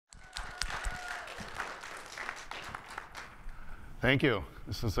Thank you.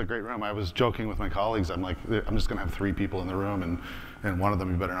 This is a great room. I was joking with my colleagues. I'm like, I'm just going to have 3 people in the room, and one of them,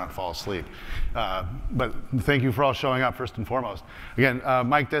 you better not fall asleep. But thank you for all showing up, first and foremost. Again,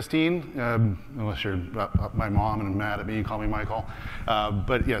 Mike Destein, unless you're my mom and mad at me, you call me Michael.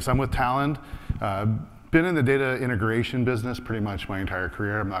 But yes, I'm with Talend. Been in the data integration business pretty much my entire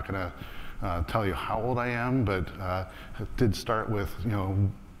career. I'm not going to tell you how old I am, but did start with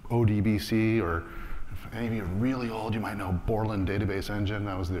ODBC, or if any of you are really old, you might know Borland Database Engine.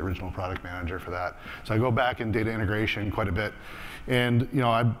 I was the original product manager for that. So I go back in data integration quite a bit. And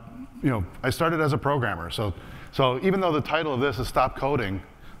I started as a programmer. So even though the title of this is Stop Coding,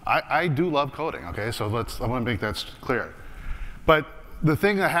 I do love coding, okay? So I want to make that clear. But the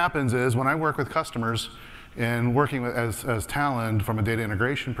thing that happens is when I work with customers and working with, as Talend from a data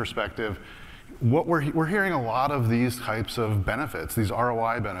integration perspective, what we're hearing a lot of these types of benefits, these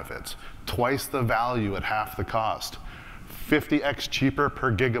ROI benefits, twice the value at half the cost, 50x cheaper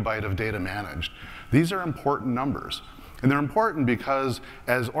per gigabyte of data managed. These are important numbers. And they're important because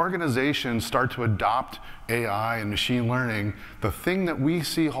as organizations start to adopt AI and machine learning, the thing that we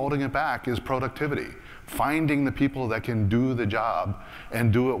see holding it back is productivity. Finding the people that can do the job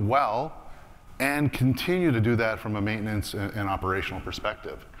and do it well and continue to do that from a maintenance and operational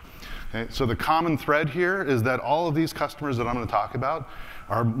perspective. Okay, so the common thread here is that all of these customers that I'm going to talk about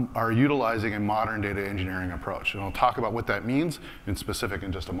are utilizing a modern data engineering approach. And I'll talk about what that means in specific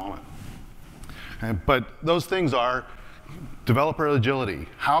in just a moment. Okay, but those things are developer agility.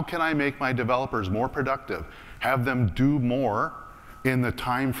 How can I make my developers more productive? Have them do more in the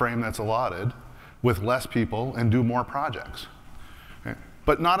time frame that's allotted with less people and do more projects. Okay?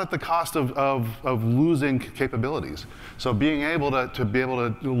 But not at the cost of losing capabilities. So being able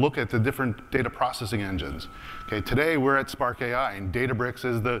to look at the different data processing engines. Okay, today we're at Spark AI, and Databricks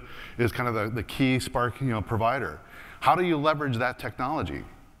is kind of the key Spark provider. How do you leverage that technology?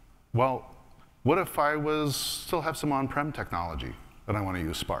 Well, what if I still have some on-prem technology that I want to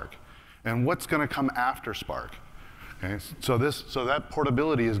use Spark? And what's going to come after Spark? Okay, so that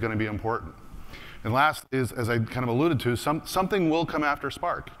portability is going to be important. And last is, as I kind of alluded to, something will come after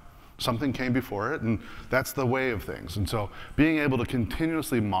Spark. Something came before it, and that's the way of things. And so being able to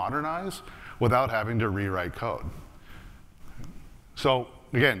continuously modernize without having to rewrite code. So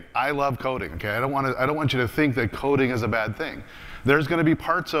again, I love coding, okay? I don't want you to think that coding is a bad thing. There's going to be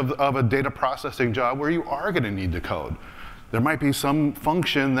parts of a data processing job where you are going to need to code. There might be some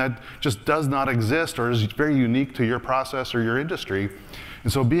function that just does not exist or is very unique to your process or your industry.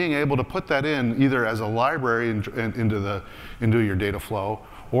 And so being able to put that in either as a library into your data flow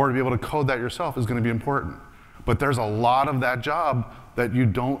or to be able to code that yourself is going to be important. But there's a lot of that job that you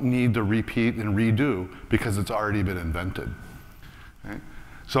don't need to repeat and redo because it's already been invented. Okay?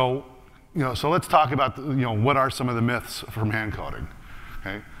 So let's talk about what are some of the myths from hand coding.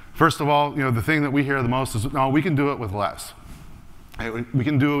 Okay? First of all, the thing that we hear the most is, no, we can do it with less. Okay? We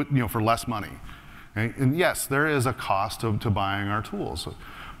can do it for less money. Okay? And yes, there is a cost to buying our tools,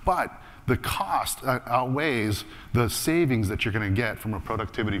 but the cost outweighs the savings that you're going to get from a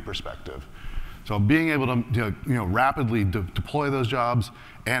productivity perspective. So being able to rapidly deploy those jobs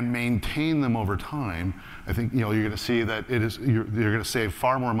and maintain them over time, I think you're going to see that you're going to save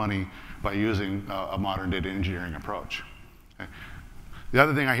far more money by using a modern data engineering approach. Okay? The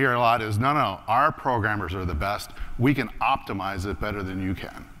other thing I hear a lot is, no, our programmers are the best. We can optimize it better than you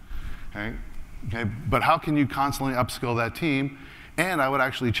can. Okay? Okay? But how can you constantly upskill that team? And I would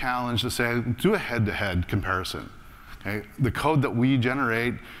actually challenge to say, do a head-to-head comparison. Okay? The code that we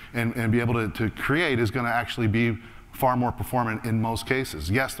generate and be able to create is going to actually be far more performant in most cases.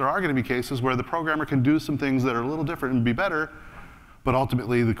 Yes, there are going to be cases where the programmer can do some things that are a little different and be better, but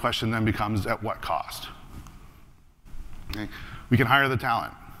ultimately the question then becomes, at what cost? Okay? We can hire the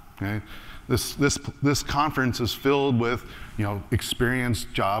talent. Okay? This conference is filled with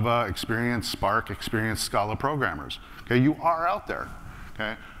experienced Java, experienced Spark, experienced Scala programmers. Okay? You are out there.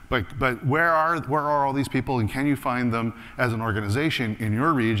 Okay? But where are all these people, and can you find them as an organization in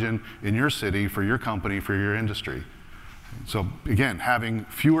your region, in your city, for your company, for your industry? So again, having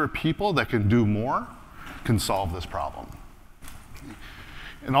fewer people that can do more can solve this problem.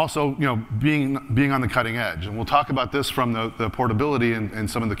 And also, being on the cutting edge. And we'll talk about this from the portability and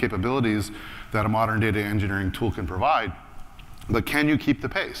some of the capabilities that a modern data engineering tool can provide. But can you keep the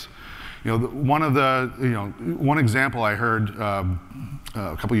pace? One example I heard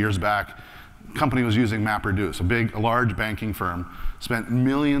a couple years back, a company was using MapReduce, a large banking firm, spent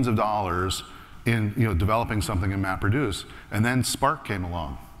millions of dollars in developing something in MapReduce, and then Spark came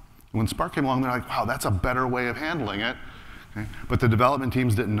along. When Spark came along, they're like, wow, that's a better way of handling it. Okay? But the development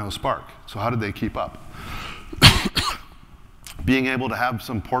teams didn't know Spark, so how did they keep up? Being able to have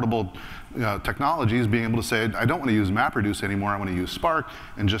some portable technologies, being able to say, I don't want to use MapReduce anymore, I want to use Spark,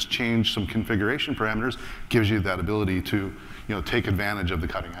 and just change some configuration parameters, gives you that ability to take advantage of the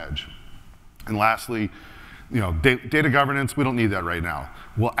cutting edge. And lastly, data governance, we don't need that right now.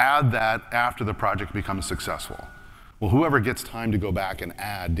 We'll add that after the project becomes successful. Well, whoever gets time to go back and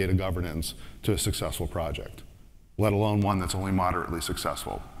add data governance to a successful project, let alone one that's only moderately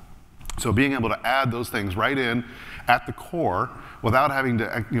successful. So being able to add those things right in at the core without having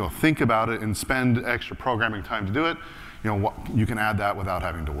to think about it and spend extra programming time to do it, you can add that without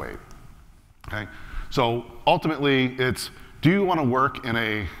having to wait. Okay? So ultimately, it's, do you want to work in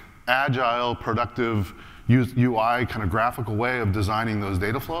a agile, productive UI kind of graphical way of designing those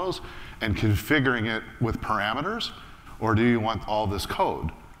data flows and configuring it with parameters, or do you want all this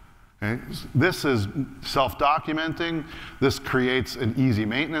code? Okay? This is self-documenting. This creates an easy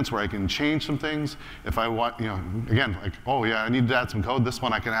maintenance where I can change some things. If I want, again, like, oh yeah, I need to add some code. This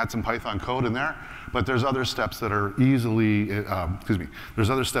one I can add some Python code in there. But there's other steps that are easily, there's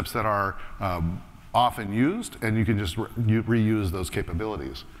other steps that are often used, and you can just reuse those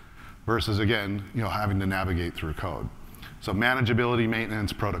capabilities. Versus, again, having to navigate through code. So manageability,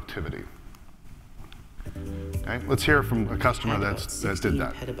 maintenance, productivity. Okay, let's hear from a customer that did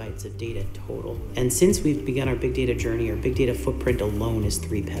that. Petabytes of data total. And since we've begun our big data journey, our big data footprint alone is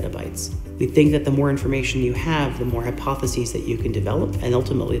 3 petabytes. We think that the more information you have, the more hypotheses that you can develop, and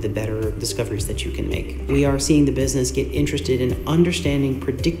ultimately the better discoveries that you can make. We are seeing the business get interested in understanding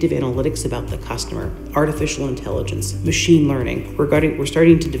predictive analytics about the customer, artificial intelligence, machine learning. We're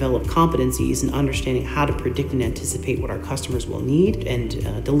starting to develop competencies in understanding how to predict and anticipate what our customers will need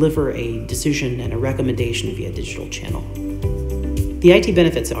and deliver a decision and a recommendation via digital channel. The IT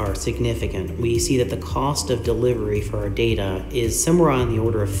benefits are significant. We see that the cost of delivery for our data is somewhere on the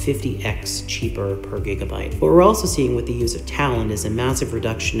order of 50x cheaper per gigabyte. What we're also seeing with the use of Talent is a massive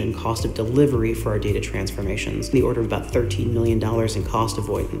reduction in cost of delivery for our data transformations, in the order of about $13 million in cost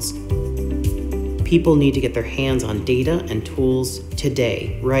avoidance. People need to get their hands on data and tools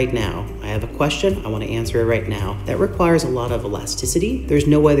today, right now. I have a question, I want to answer it right now. That requires a lot of elasticity. There's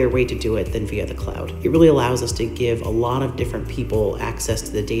no other way to do it than via the cloud. It really allows us to give a lot of different people access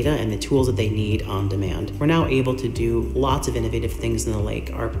to the data and the tools that they need on demand. We're now able to do lots of innovative things in the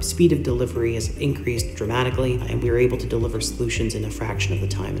lake. Our speed of delivery has increased dramatically, and we're able to deliver solutions in a fraction of the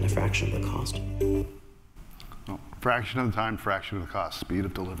time and a fraction of the cost. Well, fraction of the time, fraction of the cost, speed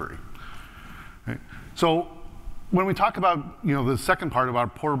of delivery. Okay. So when we talk about the second part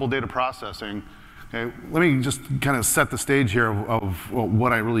about portable data processing, okay, let me just kind of set the stage here of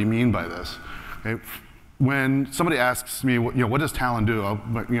what I really mean by this. Okay. When somebody asks me, what does Talon do?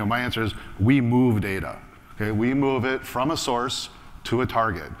 My answer is we move data. Okay. We move it from a source to a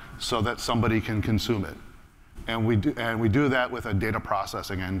target so that somebody can consume it, and we do that with a data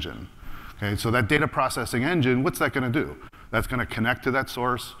processing engine. Okay. So that data processing engine, what's that going to do? That's going to connect to that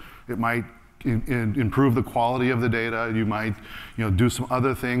source. It might improve the quality of the data. You might do some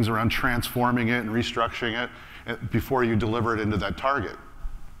other things around transforming it and restructuring it before you deliver it into that target.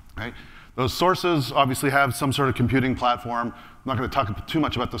 Okay? Those sources obviously have some sort of computing platform. I'm not going to talk too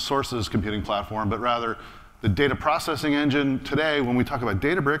much about the sources computing platform, but rather the data processing engine. Today, when we talk about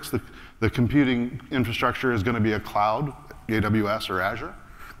Databricks, the computing infrastructure is going to be a cloud, AWS or Azure.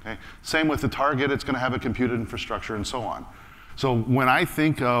 Okay? Same with the target, it's going to have a compute infrastructure and so on. So when I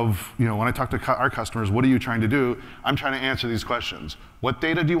think of, when I talk to our customers, what are you trying to do? I'm trying to answer these questions. What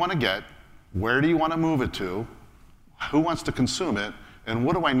data do you want to get? Where do you want to move it to? Who wants to consume it? And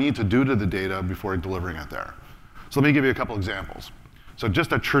what do I need to do to the data before delivering it there? So let me give you a couple examples. So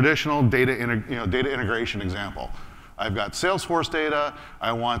just a traditional data integration example. I've got Salesforce data.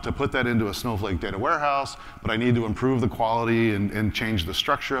 I want to put that into a Snowflake data warehouse, but I need to improve the quality and change the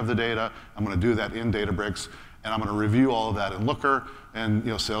structure of the data. I'm going to do that in Databricks. And I'm going to review all of that in Looker, and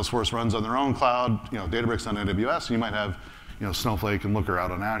Salesforce runs on their own cloud, Databricks on AWS, and you might have Snowflake and Looker out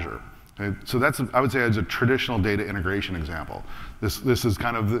on Azure. Okay? So that's, I would say, is a traditional data integration example. This is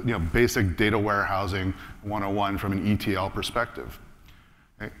kind of the basic data warehousing 101 from an ETL perspective.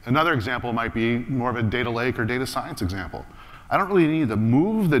 Okay? Another example might be more of a data lake or data science example. I don't really need to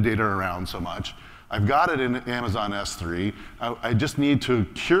move the data around so much. I've got it in Amazon S3. I just need to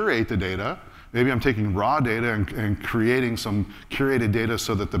curate the data. Maybe I'm taking raw data and creating some curated data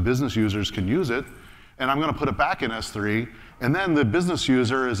so that the business users can use it, and I'm going to put it back in S3, and then the business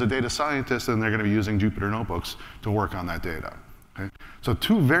user is a data scientist, and they're going to be using Jupyter Notebooks to work on that data. Okay? So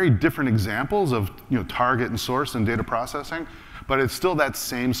two very different examples of target and source and data processing, but it's still that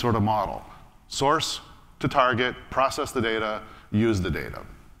same sort of model. Source to target, process the data, use the data.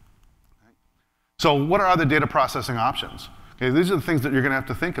 Okay? So what are other data processing options? Okay, these are the things that you're going to have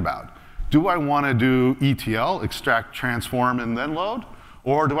to think about. Do I want to do ETL, extract, transform, and then load?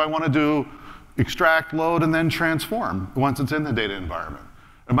 Or do I want to do extract, load, and then transform once it's in the data environment?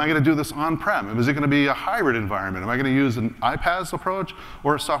 Am I going to do this on-prem? Is it going to be a hybrid environment? Am I going to use an iPaaS approach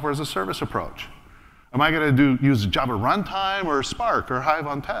or a software as a service approach? Am I going to use Java runtime or Spark or Hive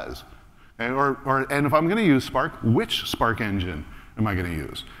on Tez? Okay, and if I'm going to use Spark, which Spark engine am I going to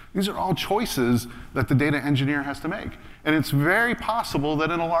use? These are all choices that the data engineer has to make. And it's very possible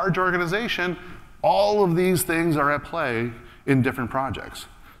that in a large organization, all of these things are at play in different projects.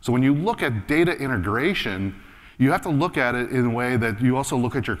 So when you look at data integration, you have to look at it in a way that you also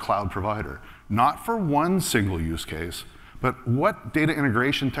look at your cloud provider. Not for one single use case, but what data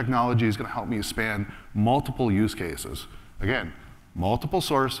integration technology is going to help me span multiple use cases. Again, multiple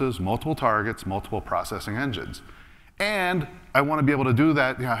sources, multiple targets, multiple processing engines. And I want to be able to do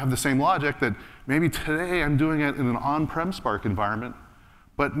that, have the same logic that maybe today I'm doing it in an on-prem Spark environment,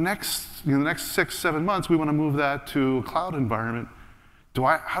 but the next 6-7 months we want to move that to a cloud environment.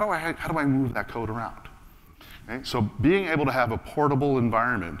 How do I move that code around? Okay? So being able to have a portable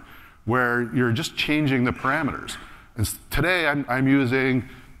environment where you're just changing the parameters. And today I'm using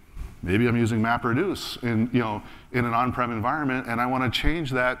MapReduce in an on-prem environment, and I want to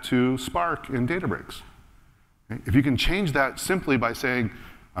change that to Spark in Databricks. Okay? If you can change that simply by saying,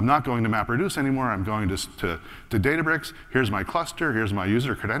 I'm not going to MapReduce anymore, I'm going to Databricks, here's my cluster, here's my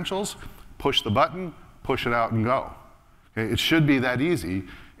user credentials, push the button, push it out and go. Okay? It should be that easy,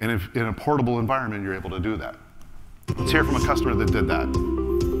 and if in a portable environment you're able to do that. Let's hear from a customer that did that.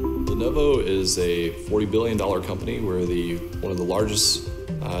 Lenovo is a $40 billion company. We're one of the largest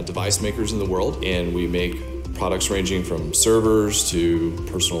device makers in the world, and we make products ranging from servers to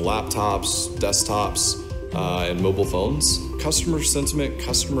personal laptops, desktops, and mobile phones. Customer sentiment,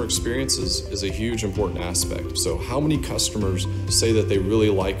 customer experience is a huge important aspect. So how many customers say that they really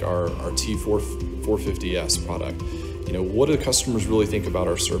like our T450S product? What do customers really think about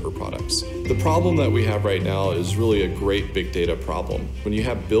our server products? The problem that we have right now is really a great big data problem. When you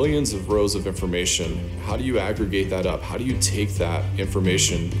have billions of rows of information, how do you aggregate that up? How do you take that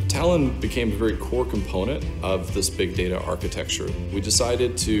information? Talon became a very core component of this big data architecture. We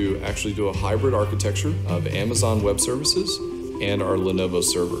decided to actually do a hybrid architecture of Amazon Web Services and our Lenovo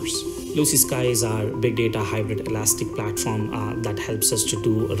servers. Lucy Sky is our big data hybrid elastic platform that helps us to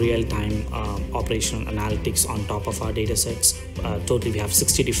do real-time operational analytics on top of our data sets. Totally, we have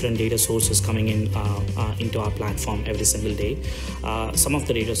 60 different data sources coming in into our platform every single day. Some of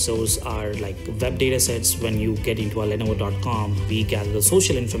the data sources are like web data sets. When you get into our Lenovo.com, we gather the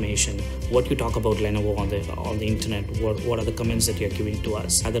social information, what you talk about Lenovo on the internet, what are the comments that you're giving to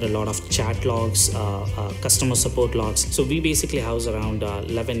us. Are there a lot of chat logs, customer support logs? So we basically house around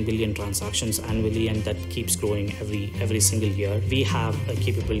 11 billion transactions annually, and that keeps growing every single year. We have a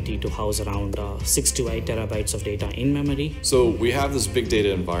capability to house around 6 to 8 terabytes of data in memory. So we have this big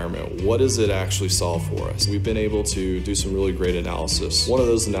data environment. What does it actually solve for us? We've been able to do some really great analysis. One of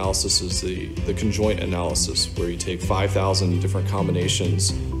those analysis is the conjoint analysis, where you take 5,000 different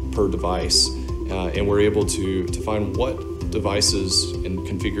combinations per device, and we're able to find what devices and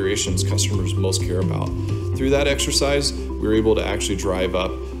configurations customers most care about. Through that exercise, we were able to actually drive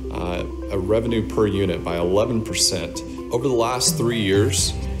up a revenue per unit by 11%. Over the last 3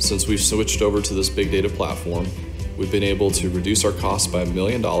 years, since we've switched over to this big data platform, we've been able to reduce our costs by $1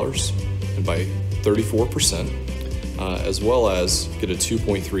 million and by 34%, as well as get a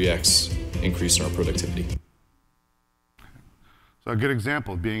 2.3x increase in our productivity. So a good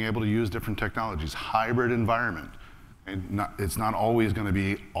example of being able to use different technologies, hybrid environment. And it's not always going to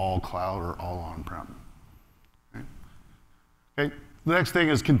be all cloud or all on-prem. Okay. The next thing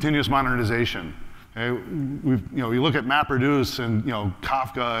is continuous modernization. Okay. You look at MapReduce and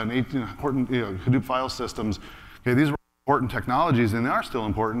Kafka and important Hadoop file systems. Okay, these are important technologies, and they are still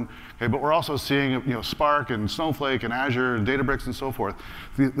important. Okay, but we're also seeing Spark and Snowflake and Azure and Databricks and so forth.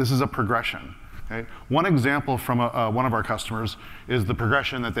 This is a progression. Okay. One example from one of our customers is the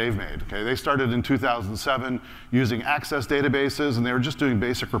progression that they've made. Okay. They started in 2007 using Access databases, and they were just doing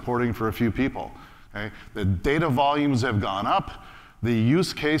basic reporting for a few people. Okay. The data volumes have gone up. The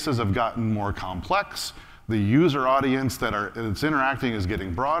use cases have gotten more complex. The user audience that's interacting is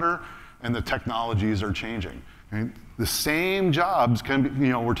getting broader, and the technologies are changing. Okay. The same jobs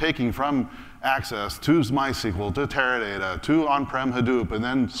we're taking from Access to MySQL, to Teradata, to on-prem Hadoop, and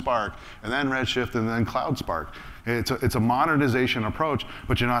then Spark, and then Redshift, and then Cloud Spark. It's a modernization approach,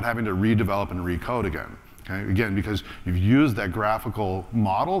 but you're not having to redevelop and recode again. Okay? Again, because you've used that graphical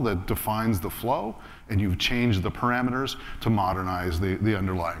model that defines the flow, and you've changed the parameters to modernize the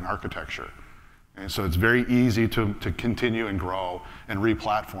underlying architecture. And so it's very easy to continue and grow and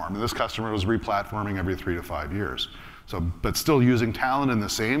re-platform. And this customer was re-platforming every 3 to 5 years. So, but still using Talent in the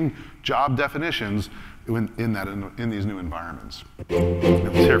same job definitions in these new environments.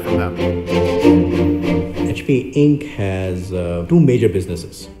 Let's hear from them. HP Inc. has 2 major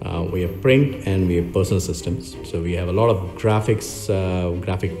businesses. We have print and we have personal systems. So we have a lot of graphics,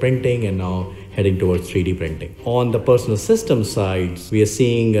 graphic printing, and now heading towards 3D printing. On the personal system side, we are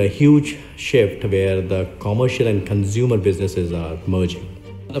seeing a huge shift where the commercial and consumer businesses are merging.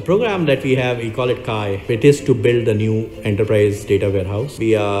 The program that we have, we call it KAI. It is to build a new enterprise data warehouse.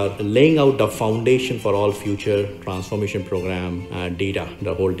 We are laying out the foundation for all future transformation program data,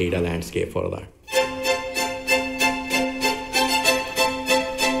 the whole data landscape for that.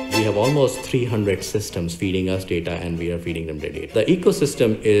 We have almost 300 systems feeding us data, and we are feeding them the data. The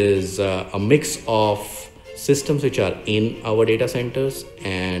ecosystem is a mix of systems which are in our data centers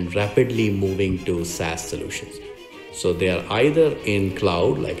and rapidly moving to SaaS solutions. So they are either in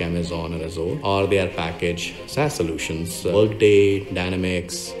cloud like Amazon or Azure, or they are packaged SaaS solutions, Workday,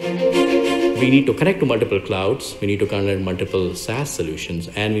 Dynamics. We need to connect to multiple clouds, we need to connect multiple SaaS solutions,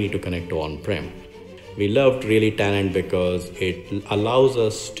 and we need to connect to on-prem. We loved really Talent because it allows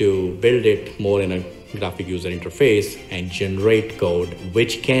us to build it more in a graphic user interface and generate code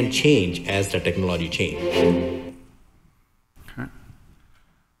which can change as the technology changes. Okay.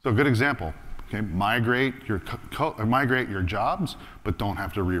 So a good example. Okay, migrate your jobs, but don't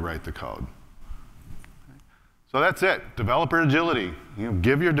have to rewrite the code. Okay. So that's it. Developer agility.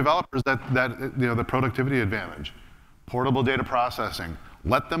 Give your developers the productivity advantage. Portable data processing.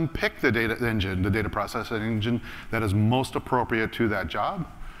 Let them pick the data engine, the data processing engine that is most appropriate to that job,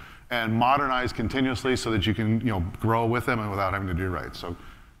 and modernize continuously so that you can grow with them and without having to do right. So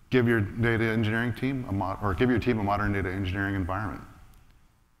give your data engineering team give your team a modern data engineering environment.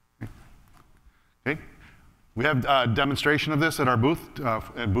 Okay. We have a demonstration of this at our booth,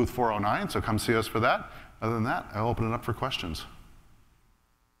 at booth 409, so come see us for that. Other than that, I'll open it up for questions.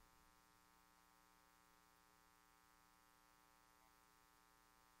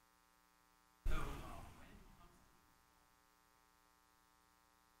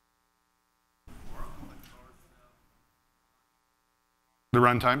 The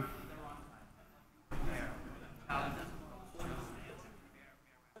runtime?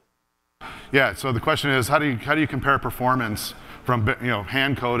 Yeah, so the question is, how do you compare performance from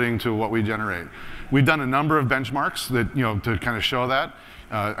hand coding to what we generate? We've done a number of benchmarks that to kind of show that.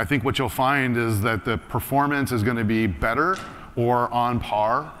 I think what you'll find is that the performance is going to be better or on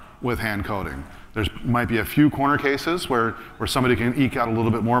par with hand coding. There might be a few corner cases where somebody can eke out a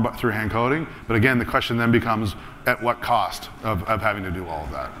little bit more through hand coding, but again, the question then becomes, at what cost of having to do all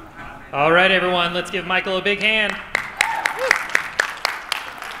of that? All right, everyone, let's give Michael a big hand.